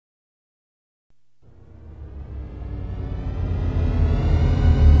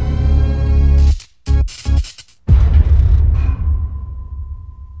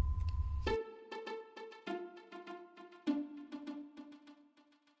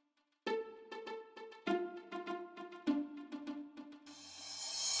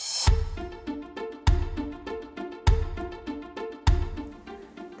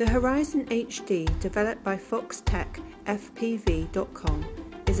The HoryzonHD, developed by FPV.com,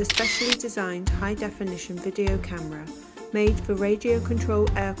 is a specially designed high-definition video camera made for radio-control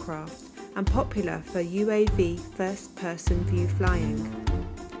aircraft and popular for UAV first-person view flying.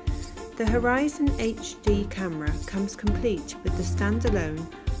 The HoryzonHD camera comes complete with the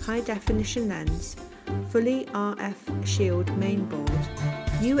standalone high-definition lens, fully RF shield mainboard,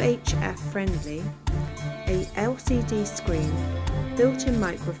 UHF friendly, a LCD screen, built-in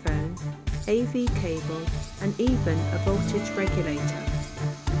microphone, AV cable and even a voltage regulator.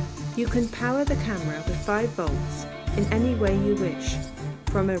 You can power the camera with 5 volts in any way you wish,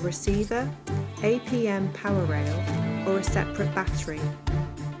 from a receiver, APM power rail or a separate battery.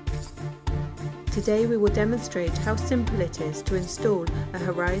 Today we will demonstrate how simple it is to install a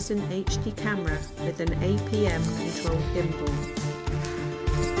HoryzonHD camera with an APM controlled gimbal.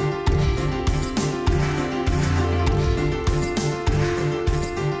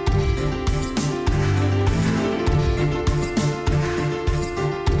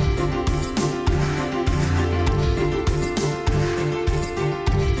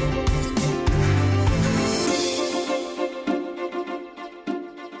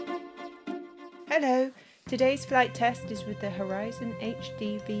 Hello, today's flight test is with the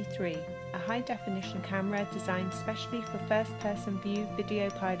HoryzonHD V3, a high-definition camera designed specially for first-person view video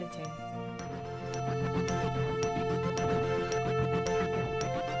piloting.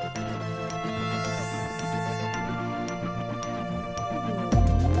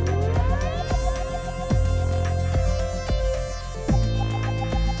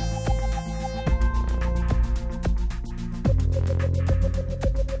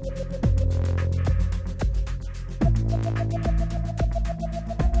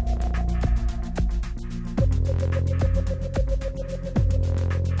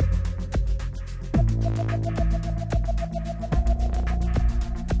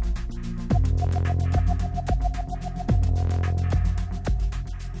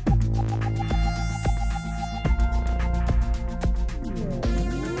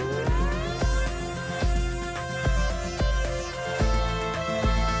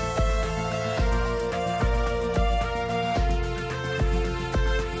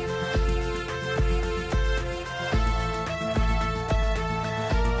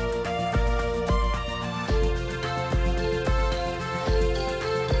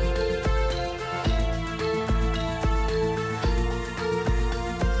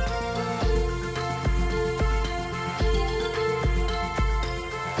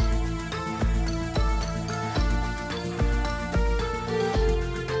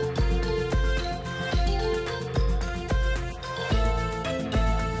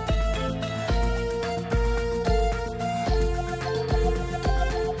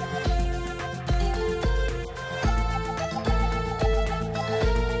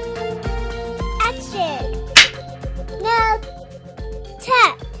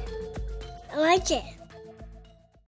 I like it.